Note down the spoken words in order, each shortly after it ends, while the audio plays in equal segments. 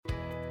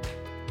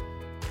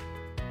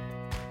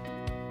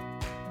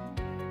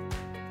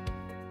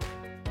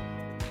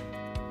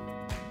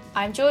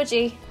I'm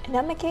Georgie. And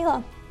I'm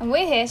Michaela. And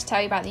we're here to tell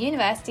you about the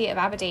University of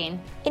Aberdeen.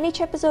 In each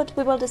episode,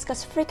 we will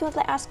discuss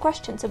frequently asked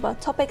questions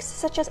about topics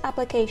such as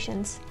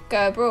applications,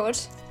 go abroad,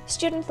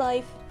 student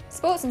life,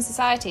 sports and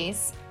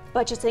societies,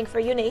 budgeting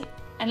for uni,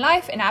 and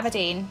life in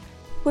Aberdeen.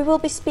 We will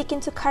be speaking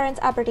to current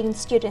Aberdeen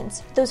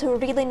students, those who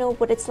really know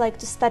what it's like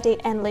to study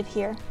and live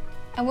here.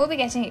 And we'll be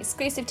getting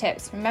exclusive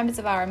tips from members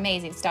of our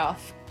amazing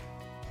staff.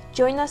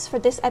 Join us for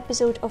this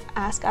episode of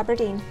Ask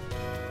Aberdeen.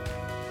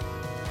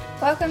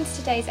 Welcome to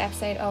today's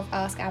episode of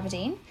Ask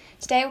Aberdeen.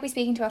 Today we'll be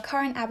speaking to our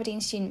current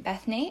Aberdeen student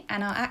Bethany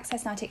and our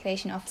Access and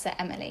Articulation Officer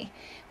Emily.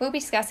 We'll be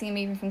discussing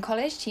moving from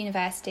college to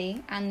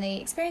university and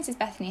the experiences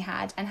Bethany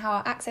had and how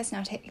our Access and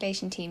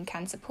Articulation team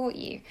can support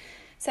you.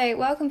 So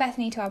welcome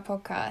Bethany to our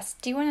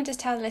podcast. Do you want to just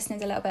tell the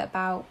listeners a little bit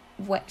about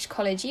which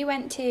college you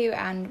went to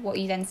and what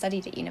you then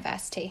studied at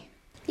university?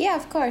 Yeah,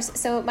 of course.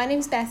 So my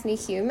name's Bethany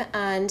Hume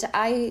and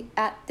I,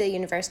 at the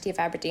University of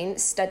Aberdeen,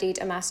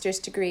 studied a master's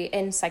degree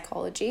in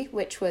psychology,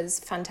 which was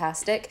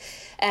fantastic.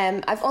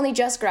 I've only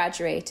just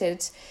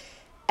graduated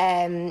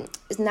and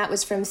that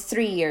was from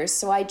 3 years.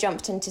 So I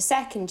jumped into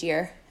second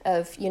year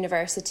of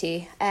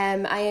university.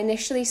 I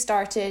initially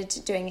started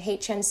doing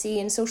HNC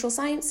in social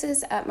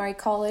sciences at Murray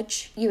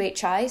College,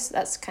 UHI, so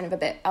that's kind of a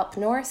bit up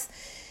north.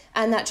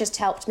 And that just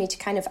helped me to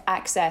kind of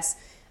access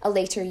a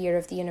later year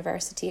of the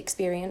university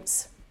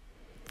experience.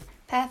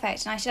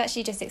 Perfect. And I should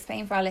actually just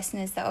explain for our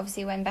listeners that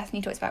obviously when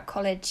Bethany talks about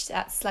college,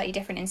 that's slightly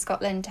different in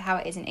Scotland to how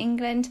it is in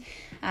England.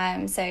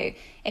 So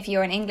if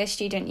you're an English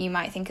student, you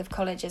might think of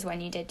college as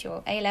when you did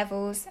your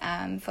A-levels.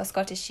 For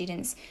Scottish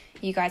students,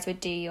 you guys would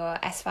do your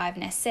S5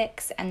 and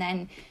S6, and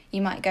then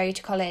you might go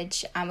to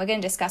college. And we're going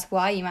to discuss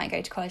why you might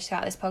go to college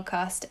throughout this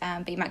podcast,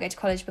 but you might go to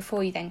college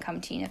before you then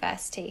come to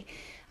university.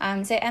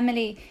 So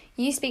Emily,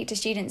 you speak to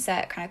students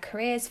at kind of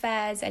careers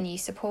fairs and you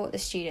support the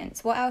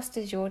students. What else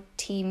does your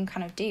team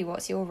kind of do?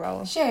 What's your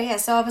role? Sure, yeah.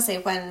 So obviously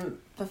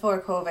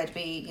before COVID,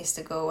 we used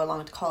to go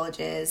along to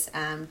colleges,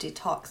 do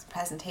talks,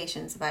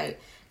 presentations about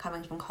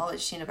coming from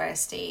college to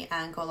university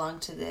and go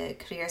along to the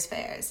careers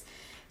fairs.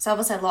 So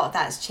obviously a lot of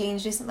that's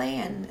changed recently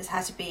and it's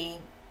had to be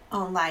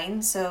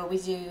online. So we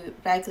do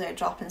regular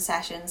drop-in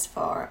sessions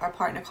for our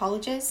partner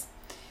colleges.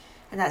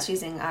 And that's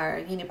using our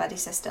UniBuddy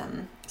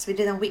system. So we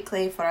do them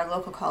weekly for our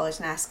local college,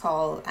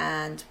 NASCOL,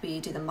 and we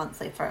do them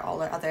monthly for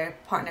all our other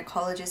partner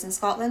colleges in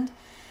Scotland.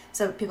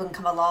 So people can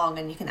come along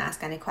and you can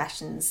ask any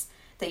questions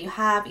that you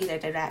have, either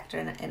direct or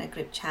in a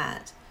group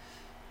chat.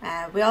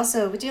 We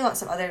do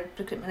lots of other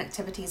recruitment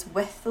activities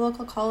with the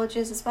local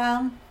colleges as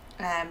well.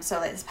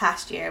 So like this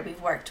past year,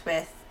 we've worked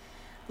with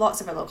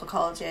lots of our local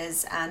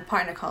colleges and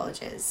partner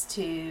colleges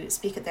to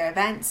speak at their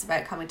events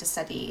about coming to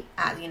study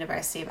at the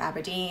University of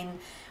Aberdeen.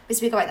 We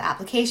speak about the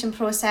application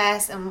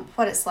process and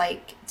what it's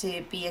like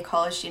to be a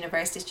college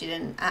university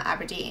student at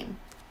Aberdeen.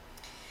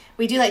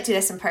 We do like to do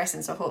this in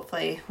person, so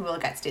hopefully we will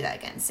get to do that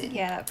again soon.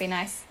 Yeah, that'd be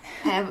nice.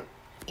 Yeah,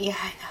 I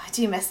know, I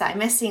do miss that. I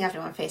miss seeing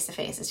everyone face to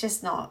face. It's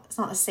just it's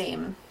not the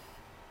same.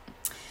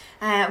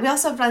 We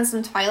also have run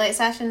some twilight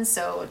sessions,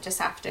 so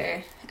just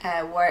after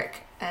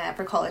work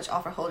for college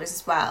offer holders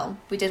as well.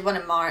 We did one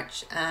in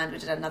March and we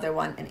did another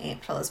one in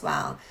April as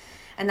well.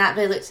 And that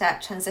really looked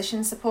at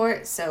transition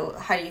support, so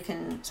how you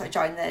can sort of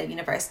join the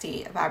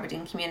University of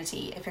Aberdeen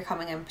community if you're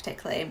coming in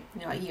particularly,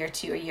 at year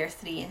 2 or year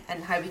 3,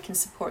 and how we can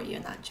support you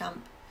in that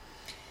jump.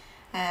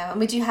 And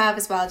we do have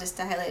as well, just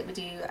to highlight, we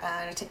do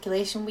an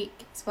articulation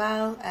week as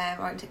well,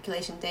 or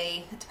articulation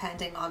day,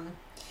 depending on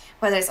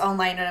whether it's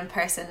online or in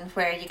person,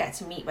 where you get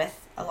to meet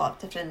with a lot of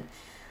different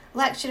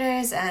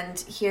lecturers and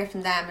hear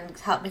from them and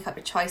help make up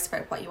your choice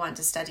about what you want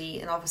to study,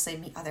 and obviously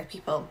meet other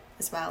people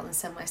as well in a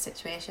similar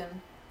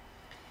situation.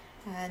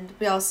 And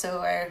we also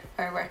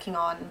are working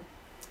on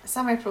a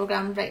summer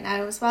programme right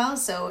now as well,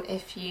 so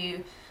if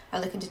you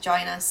are looking to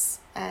join us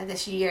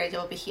this year,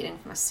 you'll be hearing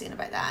from us soon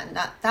about that, and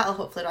that'll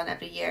hopefully run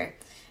every year.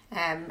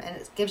 And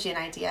it gives you an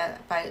idea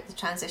about the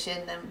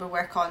transition, and we'll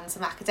work on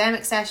some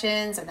academic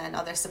sessions and then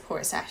other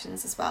support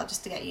sessions as well,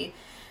 just to get you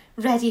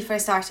ready for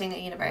starting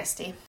at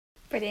university.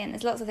 Brilliant.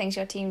 There's lots of things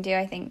your team do,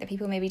 I think, that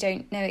people maybe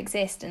don't know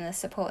exist, and the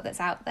support that's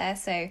out there.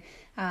 So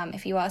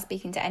if you are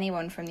speaking to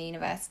anyone from the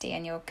university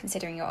and you're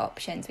considering your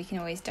options, we can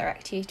always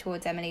direct you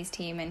towards Emily's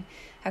team and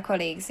her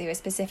colleagues who are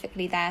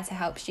specifically there to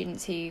help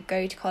students who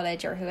go to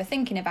college or who are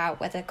thinking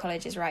about whether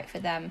college is right for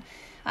them.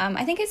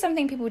 I think it's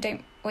something people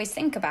don't always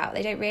think about.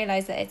 They don't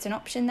realise that it's an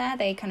option there.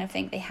 They kind of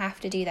think they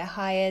have to do their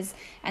hires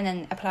and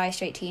then apply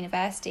straight to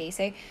university.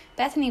 So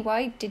Bethany,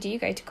 why did you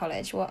go to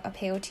college? What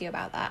appealed to you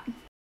about that?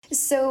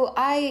 So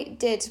I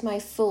did my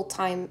full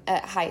time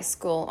at high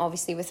school,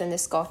 obviously within the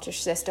Scottish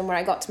system, where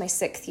I got to my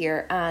 6th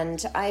year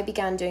and I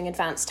began doing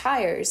advanced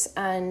hires,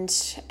 and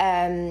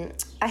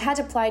I had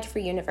applied for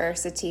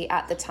university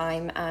at the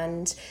time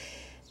and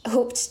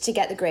hoped to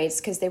get the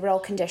grades because they were all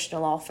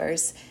conditional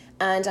offers,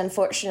 and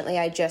unfortunately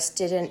I just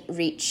didn't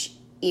reach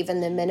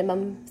even the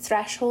minimum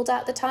threshold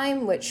at the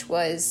time, which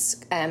was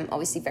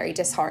obviously very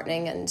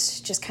disheartening and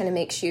just kind of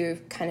makes you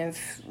kind of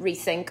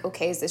rethink,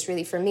 okay, is this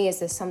really for me? Is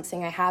this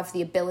something I have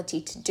the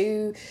ability to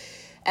do?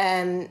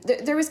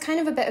 There was kind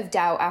of a bit of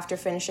doubt after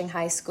finishing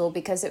high school,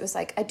 because it was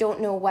like, I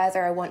don't know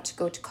whether I want to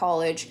go to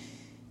college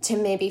to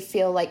maybe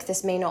feel like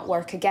this may not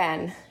work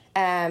again.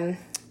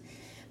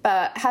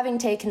 But having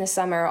taken the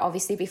summer,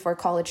 obviously before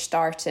college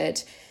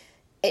started,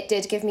 it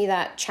did give me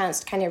that chance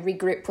to kind of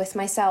regroup with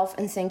myself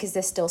and think, is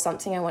this still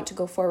something I want to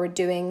go forward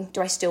doing?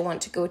 Do I still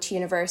want to go to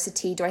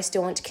university? Do I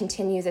still want to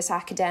continue this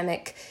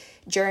academic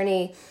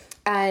journey?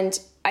 And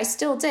I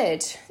still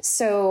did.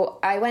 So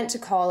I went to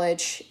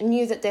college,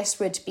 knew that this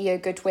would be a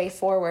good way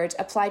forward,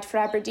 applied for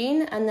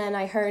Aberdeen, and then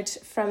I heard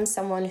from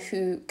someone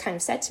who kind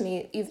of said to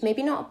me, you've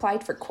maybe not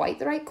applied for quite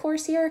the right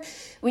course here.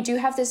 We do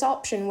have this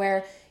option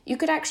where you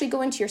could actually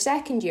go into your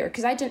second year,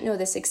 because I didn't know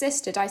this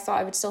existed. I thought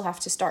I would still have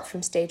to start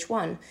from stage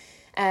one.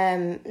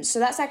 So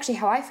that's actually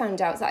how I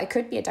found out that I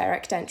could be a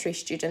direct entry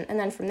student. And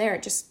then from there,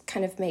 it just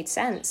kind of made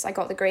sense. I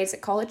got the grades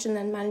at college and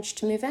then managed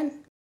to move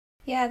in.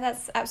 Yeah,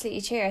 that's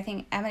absolutely true. I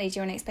think, Emily, do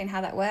you want to explain how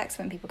that works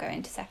when people go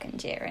into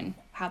second year and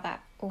how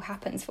that all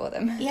happens for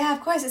them? Yeah,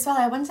 of course, as well.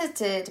 I wanted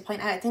to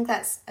point out, I think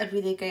that's a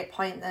really great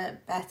point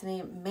that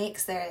Bethany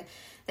makes there,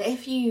 that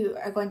if you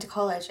are going to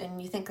college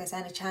and you think there's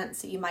any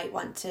chance that you might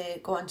want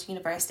to go on to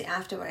university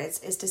afterwards,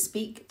 is to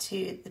speak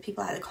to the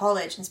people at the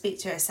college and speak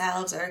to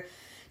yourselves or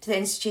to the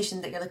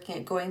institution that you're looking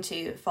at going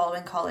to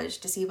following college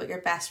to see what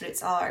your best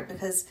routes are,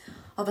 because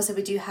obviously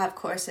we do have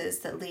courses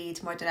that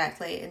lead more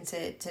directly into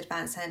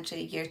advanced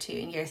entry year 2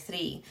 and year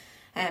 3.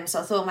 So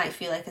although it might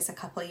feel like it's a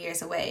couple of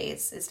years away,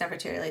 it's never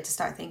too early to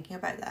start thinking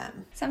about that.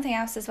 Something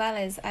else as well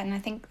is, and I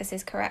think this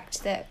is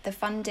correct, that the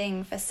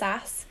funding for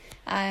SAS,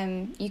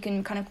 you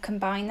can kind of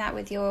combine that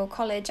with your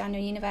college and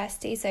your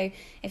university. So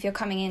if you're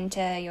coming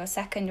into your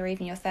second or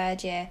even your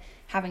third year,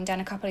 having done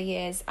a couple of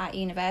years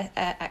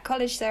at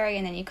college,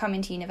 and then you come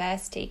into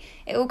university,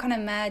 it all kind of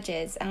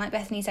merges. And like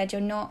Bethany said,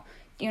 you're not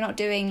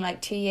doing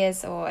like 2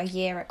 years or a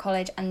year at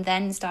college and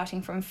then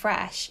starting from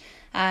fresh.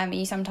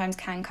 You sometimes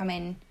can come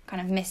in,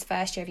 kind of miss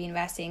first year of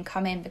university and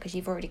come in because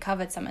you've already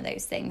covered some of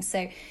those things.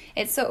 So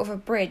it's sort of a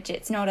bridge.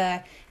 It's not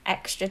a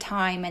extra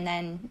time and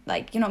then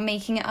like you're not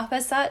making it up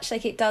as such.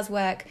 Like it does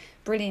work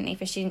brilliantly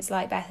for students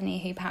like Bethany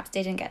who perhaps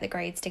didn't get the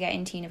grades to get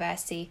into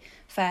university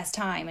first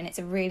time, and it's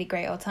a really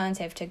great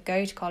alternative to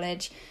go to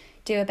college,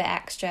 do a bit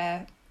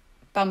extra,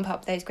 bump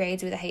up those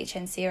grades with a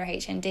HNC or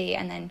HND,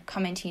 and then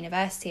come into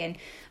university. And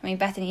I mean,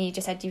 Bethany, you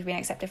just said you've been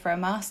accepted for a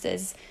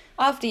master's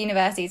after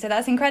university, so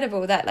that's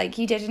incredible that like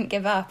you didn't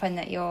give up and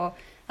that you're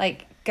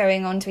like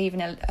going on to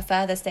even a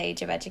further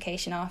stage of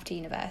education after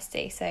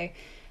university. So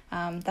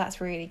that's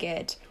really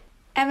good.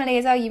 Emily,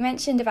 as well, you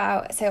mentioned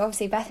about, so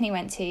obviously Bethany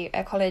went to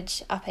a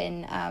college up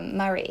in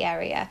Murray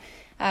area.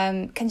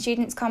 Can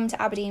students come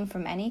to Aberdeen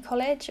from any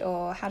college,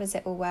 or how does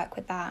it all work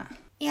with that?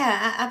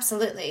 Yeah,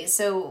 absolutely.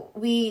 So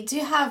we do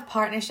have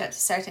partnerships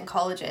with certain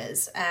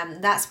colleges.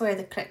 That's where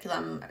the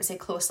curriculum, I would say,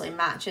 closely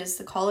matches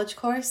the college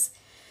course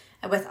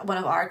with one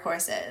of our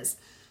courses.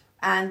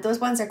 And those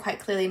ones are quite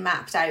clearly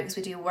mapped out because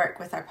we do work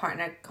with our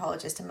partner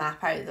colleges to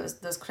map out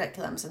those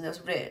curriculums and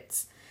those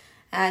routes.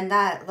 And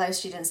that allows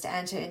students to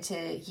enter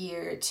into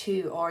year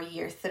 2 or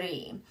year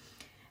 3.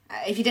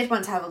 If you did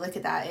want to have a look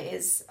at that, it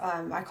is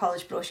our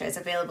college brochure is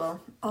available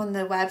on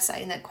the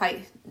website, and it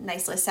quite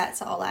nicely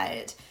sets it all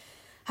out.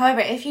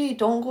 However, if you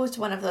don't go to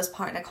one of those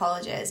partner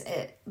colleges,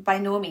 it by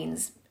no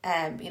means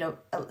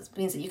it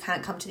means that you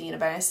can't come to the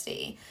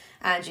university,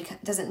 and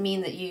doesn't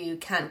mean that you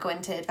can't go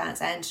into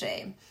advanced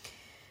entry.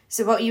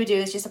 So what you would do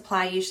is just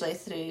apply usually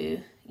through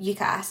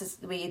UCAS, as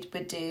we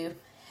would do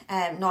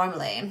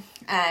normally.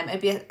 It'd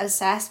be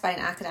assessed by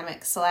an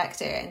academic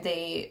selector, and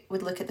they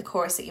would look at the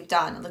course that you've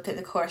done and look at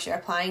the course you're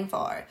applying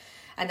for,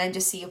 and then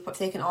just see if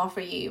they can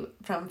offer you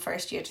from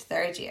first year to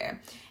third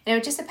year. And it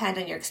would just depend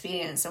on your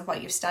experience and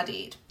what you've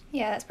studied.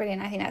 Yeah, that's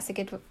brilliant. I think that's a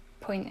good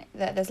point,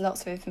 that there's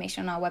lots of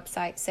information on our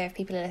website. So if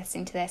people are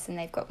listening to this and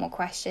they've got more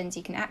questions,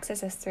 you can ask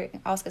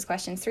us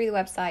questions through the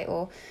website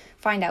or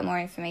find out more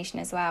information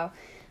as well.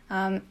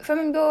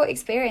 From your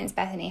experience,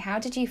 Bethany, how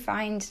did you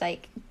find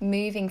like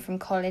moving from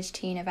college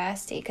to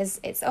university? Because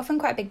it's often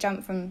quite a big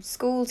jump from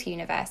school to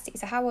university.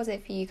 So how was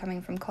it for you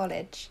coming from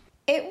college?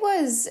 It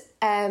was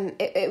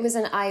it was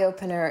an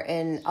eye-opener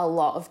in a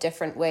lot of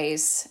different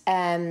ways.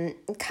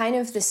 Kind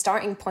of the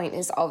starting point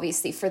is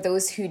obviously for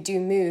those who do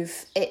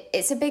move,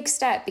 it's a big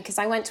step because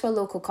I went to a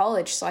local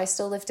college, so I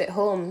still lived at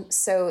home.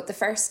 So the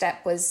first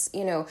step was,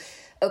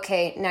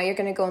 okay, now you're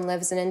going to go and live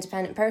as an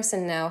independent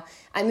person now.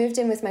 I moved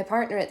in with my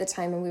partner at the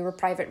time and we were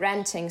private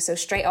renting, so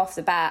straight off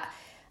the bat,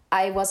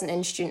 I wasn't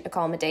in student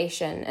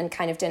accommodation and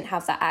kind of didn't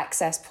have that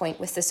access point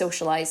with the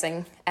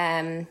socialising,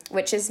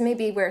 which is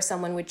maybe where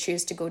someone would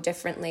choose to go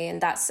differently, and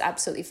that's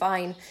absolutely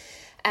fine.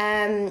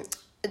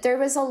 There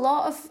was a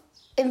lot of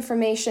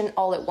information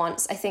all at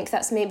once. I think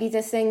that's maybe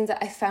the thing that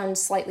I found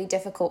slightly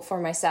difficult for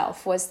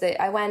myself, was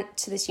that I went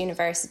to this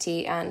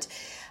university and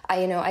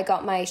I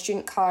got my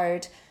student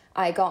card.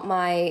 I got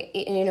my,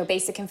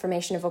 basic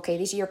information of, okay,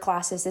 these are your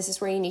classes. This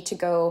is where you need to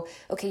go.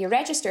 Okay, you're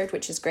registered,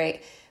 which is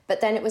great. But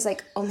then it was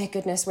like, oh my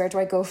goodness, where do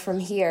I go from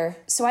here?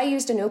 So I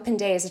used an open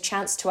day as a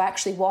chance to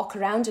actually walk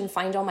around and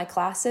find all my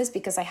classes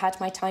because I had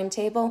my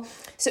timetable.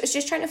 So it was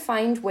just trying to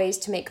find ways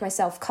to make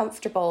myself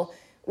comfortable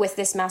with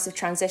this massive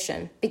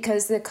transition,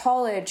 because the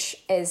college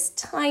is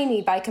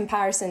tiny by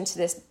comparison to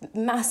this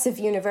massive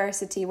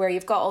university where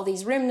you've got all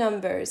these room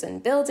numbers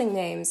and building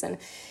names, and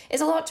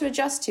it's a lot to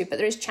adjust to, but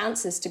there is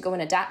chances to go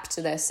and adapt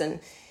to this and,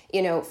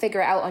 you know, figure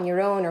it out on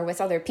your own or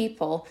with other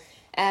people.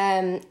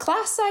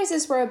 Class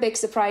sizes were a big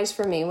surprise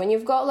for me. When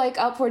you've got like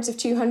upwards of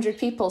 200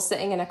 people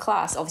sitting in a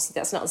class, obviously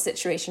that's not the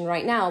situation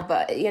right now,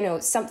 but you know,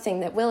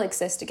 something that will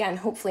exist again,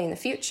 hopefully in the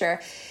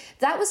future.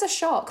 That was a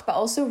shock, but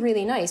also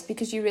really nice,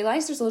 because you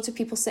realise there's loads of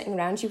people sitting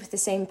around you with the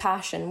same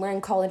passion. Where in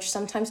college,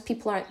 sometimes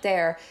people aren't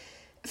there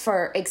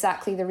for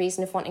exactly the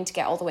reason of wanting to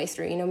get all the way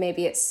through. You know,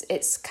 maybe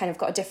it's kind of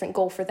got a different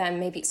goal for them.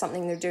 Maybe it's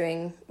something they're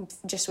doing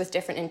just with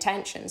different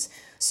intentions.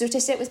 So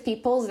to sit with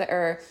people that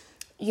are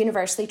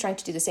universally trying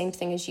to do the same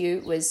thing as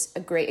you was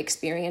a great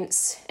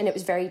experience, and it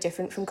was very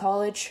different from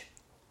college.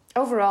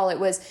 Overall,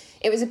 it was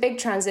a big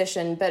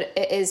transition, but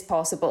it is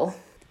possible.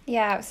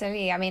 Yeah,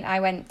 absolutely. I mean, I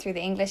went through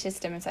the English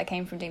system, and so I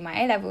came from doing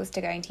my A-levels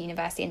to going to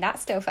university, and that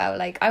still felt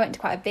like I went to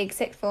quite a big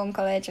sixth form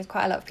college with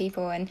quite a lot of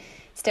people, and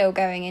still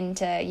going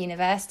into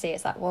university,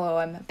 it's like, whoa,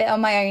 I'm a bit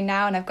on my own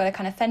now and I've got to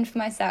kind of fend for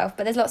myself.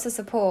 But there's lots of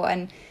support,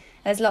 and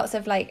there's lots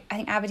of, like, I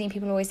think Aberdeen,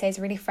 people always say, is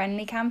a really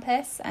friendly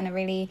campus and a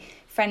really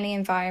friendly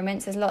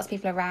environment. So there's lots of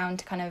people around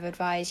to kind of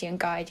advise you and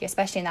guide you,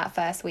 especially in that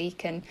first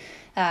week, and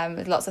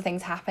with lots of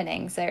things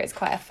happening. So it's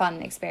quite a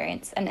fun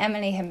experience. And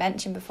Emily had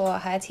mentioned before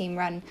her team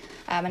run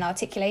an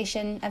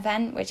articulation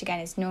event, which again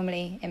is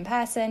normally in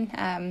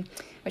person,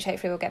 which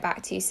hopefully we'll get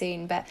back to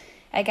soon. But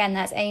again,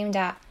 that's aimed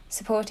at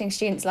supporting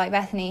students like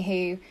Bethany,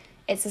 who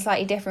it's a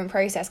slightly different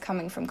process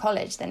coming from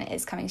college than it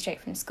is coming straight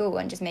from school,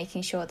 and just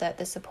making sure that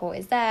the support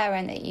is there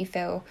and that you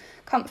feel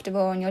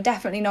comfortable and you're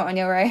definitely not on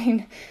your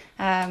own.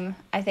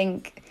 I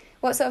think,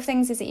 what sort of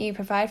things is it you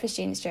provide for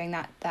students during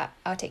that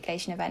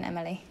articulation event,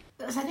 Emily?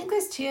 So I think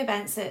there's two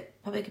events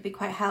that probably could be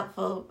quite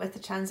helpful with the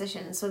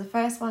transition. So the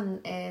first one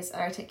is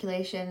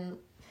articulation.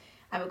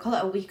 I would call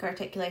it a week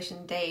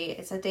articulation day.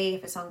 It's a day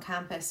if it's on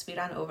campus. We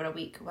ran over a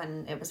week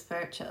when it was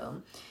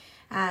virtual.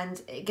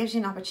 And it gives you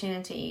an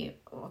opportunity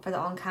for the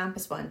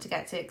on-campus one to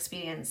get to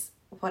experience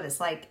what it's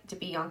like to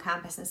be on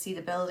campus and see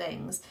the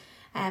buildings.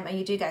 And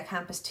you do get a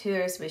campus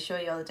tour, so we show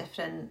you all the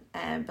different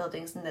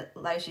buildings, and it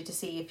allows you to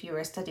see, if you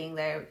were studying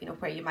there, you know,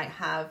 where you might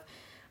have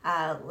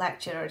a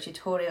lecture or a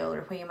tutorial,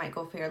 or where you might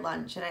go for your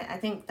lunch. And I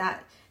think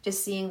that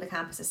just seeing the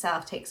campus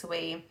itself takes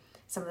away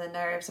some of the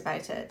nerves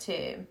about it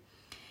too.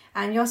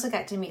 And you also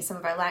get to meet some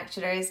of our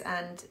lecturers,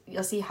 and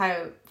you'll see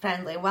how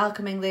friendly and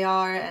welcoming they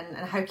are, and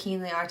how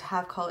keen they are to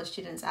have college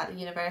students at the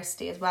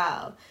university as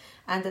well.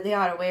 And that they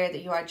are aware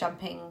that you are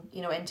jumping,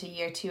 you know, into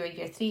year 2 or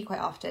year 3 quite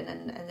often,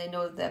 and they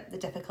know the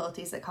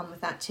difficulties that come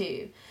with that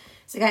too.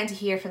 So getting to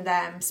hear from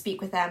them,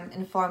 speak with them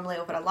informally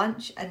over a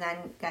lunch, and then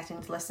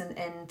getting to listen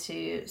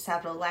into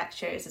several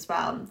lectures as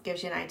well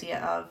gives you an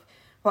idea of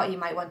what you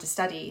might want to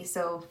study.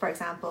 So, for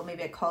example,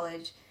 maybe at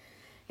college,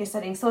 you're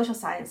studying social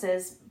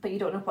sciences, but you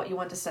don't know what you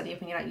want to study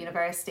when you're at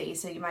university.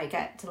 So you might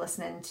get to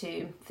listen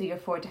into 3 or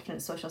 4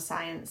 different social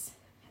science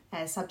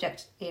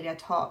subject area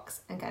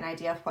talks and get an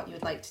idea of what you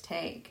would like to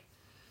take,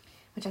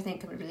 which I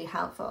think can be really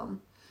helpful.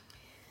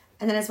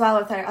 And then as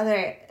well, with our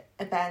other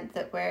event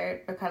that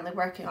we're currently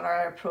working on,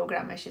 our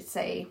programme, I should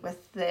say,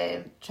 with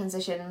the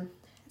transition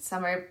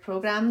summer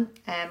programme,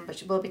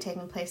 which will be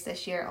taking place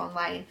this year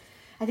online.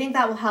 I think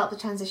that will help the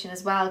transition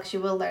as well, because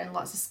you will learn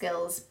lots of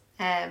skills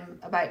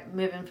about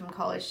moving from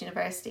college to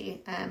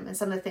university, and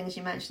some of the things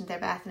you mentioned there,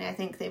 Bethany, I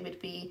think they would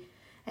be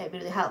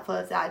really helpful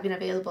if that had been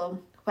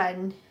available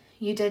when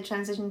you did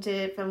transition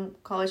from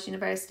college to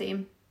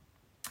university,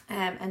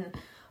 and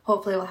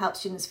hopefully it will help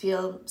students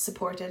feel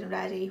supported and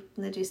ready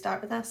when they do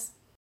start with us.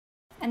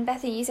 And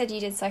Bethy, you said you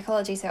did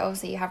psychology, so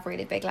obviously you have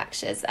really big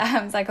lectures.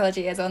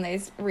 Psychology is one of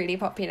those really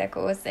popular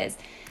courses.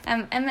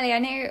 Emily, I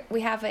know we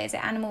have, is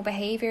it animal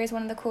behaviour is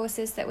one of the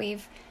courses that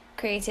we've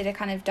created a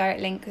kind of direct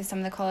link with some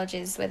of the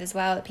colleges with as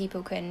well, that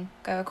people can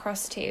go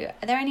across to.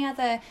 Are there any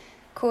other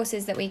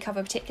courses that we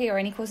cover particularly, or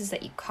any courses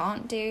that you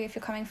can't do if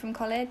you're coming from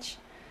college?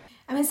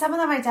 I mean, some of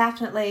them are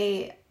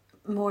definitely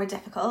more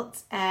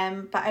difficult,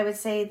 but I would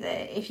say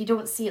that if you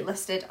don't see it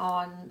listed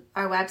on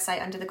our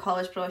website under the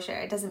college brochure,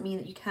 it doesn't mean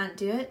that you can't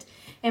do it.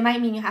 It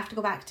might mean you have to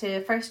go back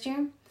to first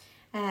year,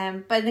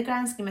 but in the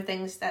grand scheme of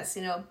things, that's,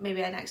 you know,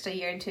 maybe an extra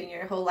year into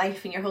your whole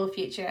life and your whole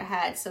future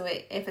ahead. So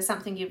if it's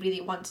something you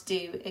really want to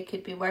do, it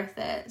could be worth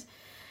it.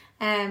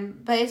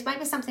 But it might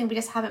be something we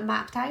just haven't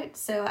mapped out.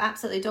 So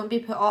absolutely don't be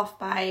put off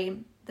by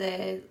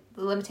the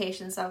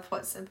limitations of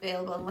what's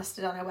available and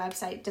listed on our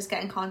website. Just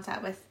get in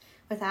contact with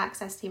the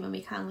Access team and we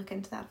can look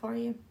into that for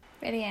you.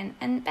 Brilliant.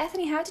 And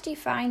Bethany, how did you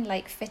find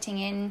like fitting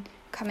in,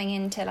 coming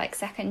into like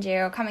second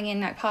year, or coming in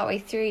like partway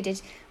through?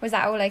 Was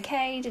that all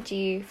okay? Did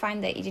you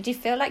find that, did you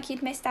feel like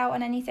you'd missed out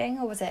on anything,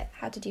 or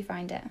how did you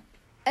find it?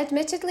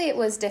 Admittedly, it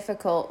was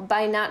difficult.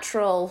 By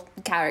natural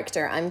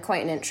character, I'm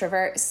quite an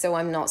introvert, so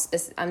I'm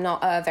not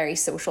a very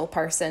social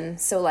person.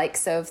 So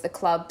likes of the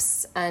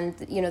clubs and,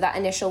 that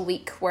initial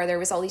week where there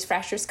was all these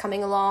freshers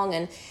coming along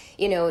and,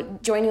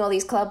 joining all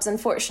these clubs,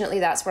 unfortunately,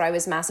 that's where I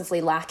was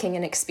massively lacking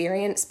in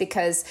experience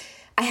because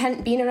I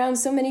hadn't been around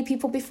so many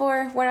people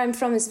before. Where I'm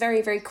from is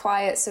very, very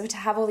quiet. So to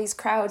have all these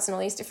crowds and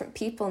all these different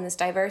people and this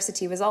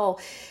diversity was all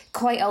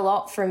quite a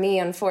lot for me,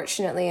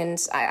 unfortunately. And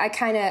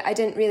I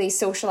didn't really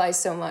socialise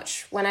so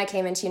much. When I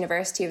came into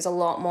university, it was a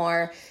lot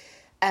more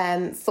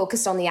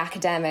focused on the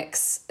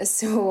academics.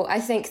 So I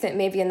think that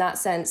maybe in that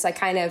sense,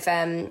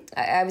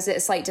 I was at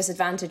a slight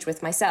disadvantage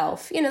with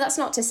myself. That's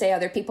not to say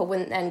other people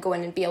wouldn't then go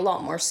in and be a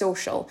lot more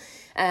social.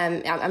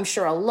 I'm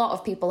sure a lot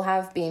of people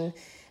have been.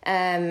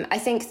 I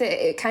think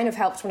that it kind of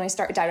helped when I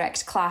started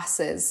direct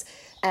classes,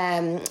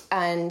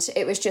 and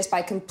it was just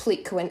by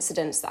complete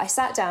coincidence that I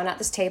sat down at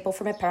this table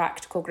for my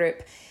practical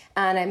group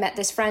and I met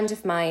this friend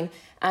of mine,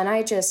 and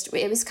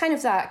it was kind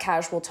of that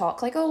casual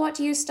talk, like, oh, what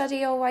do you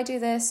study? Oh, I do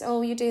this.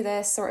 Oh, you do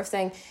this sort of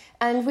thing.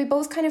 And we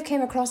both kind of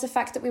came across the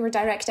fact that we were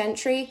direct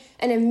entry,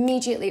 and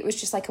immediately it was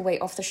just like a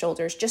weight off the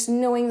shoulders, just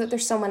knowing that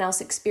there's someone else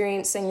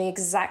experiencing the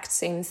exact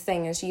same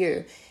thing as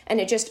you,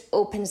 and it just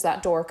opens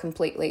that door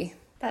completely.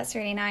 That's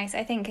really nice.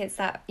 I think it's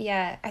that,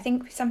 I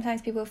think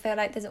sometimes people feel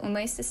like there's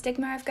almost a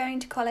stigma of going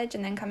to college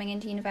and then coming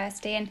into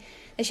university, and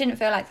they shouldn't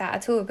feel like that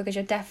at all because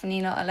you're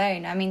definitely not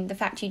alone. I mean, the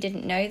fact you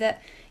didn't know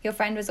that your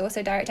friend was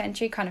also direct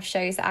entry kind of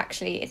shows that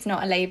actually it's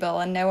not a label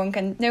and no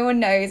one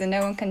knows and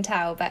no one can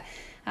tell, but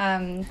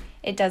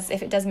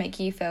if it does make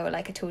you feel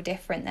like at all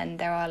different, then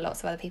there are lots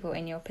of other people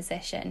in your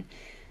position.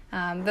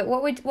 But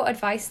what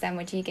advice then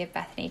would you give,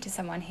 Bethany, to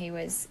someone who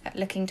was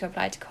looking to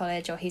apply to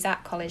college or who's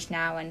at college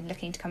now and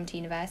looking to come to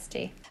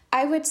university?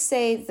 I would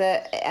say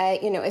that,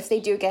 if they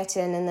do get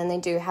in and then they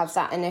do have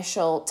that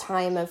initial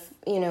time of,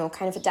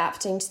 kind of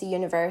adapting to the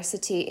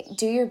university,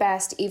 do your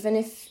best. Even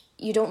if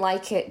you don't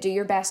like it, do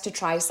your best to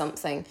try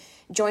something.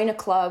 Join a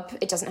club.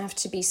 It doesn't have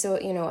to be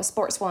a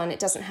sports one. It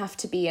doesn't have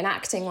to be an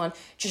acting one.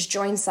 Just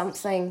join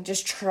something.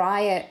 Just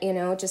try it,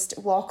 just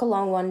walk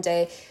along one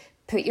day,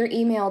 put your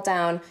email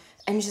down,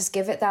 and just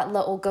give it that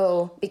little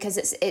go, because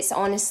it's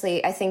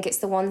honestly, I think it's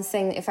the one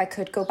thing, if I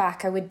could go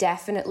back, I would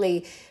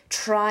definitely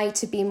try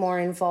to be more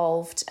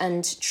involved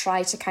and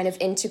try to kind of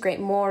integrate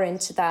more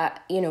into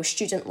that,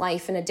 student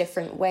life in a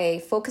different way.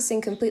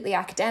 Focusing completely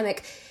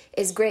academic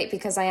is great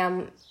because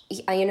I'm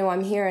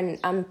here and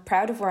I'm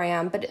proud of where I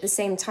am, but at the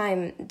same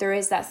time, there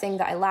is that thing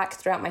that I lacked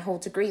throughout my whole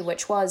degree,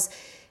 which was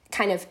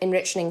kind of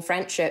enriching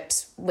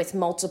friendships with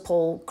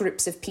multiple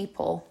groups of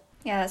people.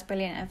 Yeah, that's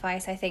brilliant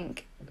advice. I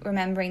think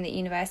remembering that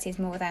university is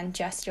more than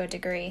just your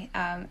degree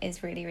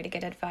is really, really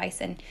good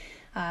advice. And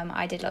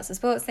I did lots of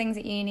sports things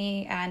at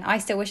uni, and I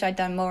still wish I'd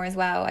done more as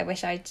well. I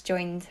wish I'd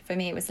joined, for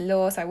me it was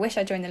law, so I wish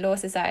I'd joined the Law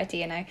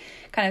Society,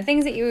 kind of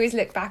things that you always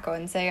look back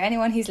on. So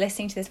anyone who's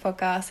listening to this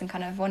podcast and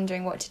kind of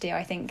wondering what to do,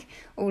 I think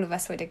all of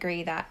us would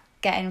agree that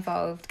get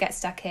involved, get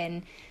stuck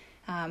in,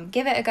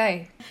 give it a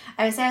go.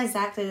 I would say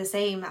exactly the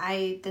same.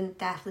 I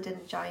definitely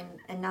didn't join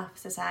enough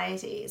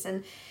societies,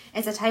 and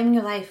it's a time in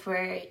your life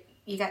where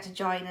you get to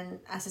join in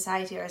a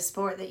society or a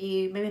sport that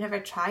you maybe never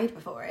tried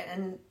before,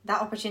 and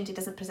that opportunity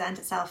doesn't present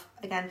itself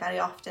again very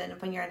often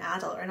when you're an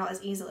adult, or not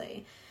as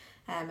easily,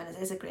 and it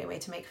is a great way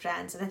to make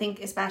friends. And I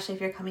think especially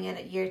if you're coming in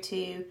at year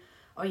 2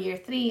 or year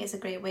 3, it's a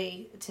great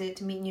way to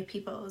meet new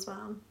people as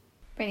well.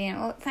 Brilliant.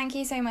 Well, thank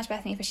you so much,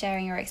 Bethany, for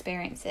sharing your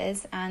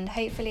experiences, and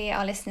hopefully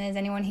our listeners,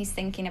 anyone who's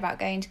thinking about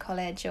going to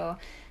college or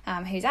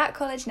who's at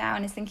college now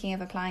and is thinking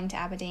of applying to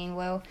Aberdeen,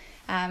 will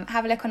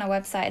have a look on our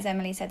website. As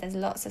Emily said, there's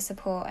lots of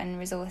support and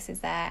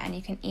resources there, and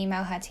you can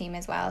email her team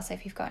as well, so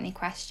if you've got any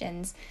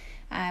questions.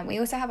 We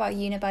also have our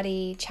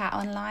Unibuddy chat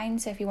online,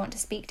 so if you want to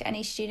speak to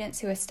any students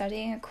who are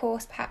studying a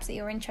course perhaps that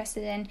you're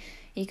interested in,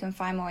 you can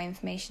find more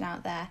information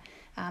out there.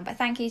 But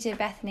thank you to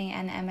Bethany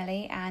and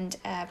Emily, and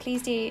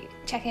please do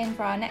check in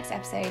for our next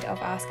episode of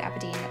Ask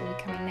Aberdeen that will be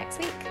coming next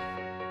week.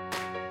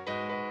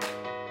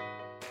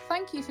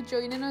 Thank you for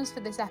joining us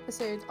for this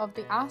episode of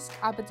the Ask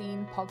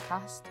Aberdeen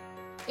podcast.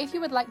 If you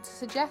would like to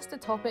suggest a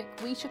topic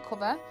we should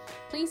cover,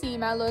 please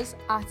email us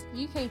at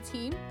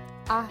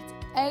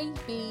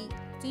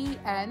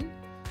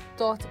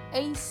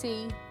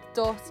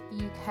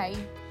ukteam@abdn.ac.uk.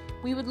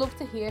 We would love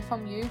to hear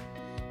from you.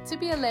 To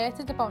be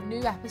alerted about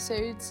new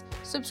episodes,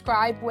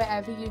 subscribe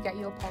wherever you get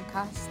your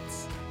podcasts.